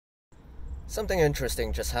Something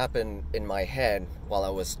interesting just happened in my head while I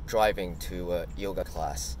was driving to a yoga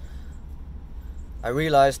class. I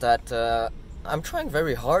realized that I'm trying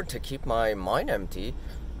very hard to keep my mind empty,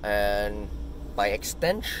 and by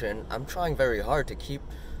extension, I'm trying very hard to keep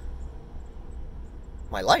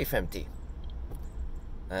my life empty.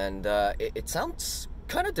 And it sounds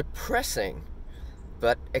kind of depressing,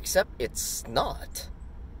 but except it's not.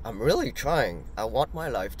 I'm really trying. I want my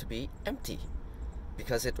life to be empty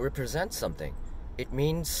because it represents something. It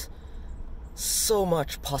means so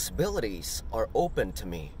much possibilities are open to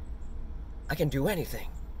me. I can do anything,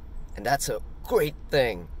 and that's a great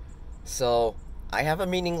thing. So I have a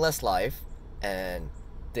meaningless life, and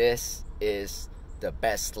this is the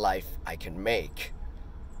best life I can make.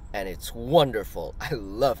 And it's wonderful. I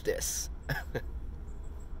love this.